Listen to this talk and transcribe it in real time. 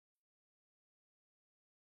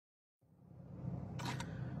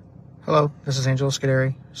Hello, this is Angelo,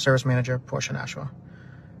 Service Manager, Porsche Nashua.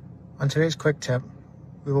 On today's quick tip,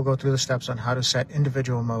 we will go through the steps on how to set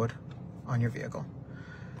individual mode on your vehicle.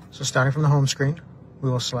 So starting from the home screen,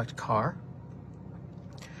 we will select Car.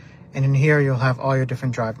 And in here, you'll have all your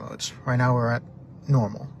different drive modes. Right now, we're at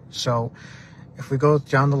Normal. So if we go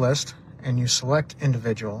down the list and you select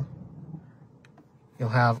Individual, you'll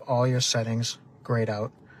have all your settings grayed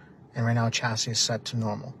out. And right now, chassis is set to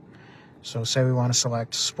Normal. So say we want to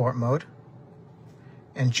select Sport Mode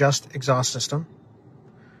and just Exhaust System.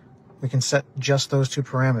 We can set just those two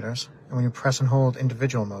parameters. And when you press and hold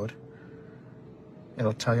Individual Mode,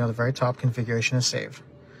 it'll tell you on the very top configuration is saved.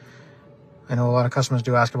 I know a lot of customers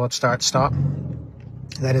do ask about Start Stop.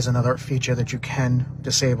 That is another feature that you can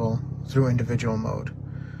disable through Individual Mode.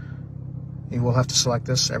 You will have to select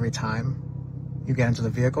this every time you get into the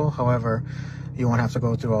vehicle. However, you won't have to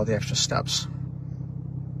go through all the extra steps.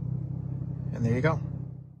 And there you go.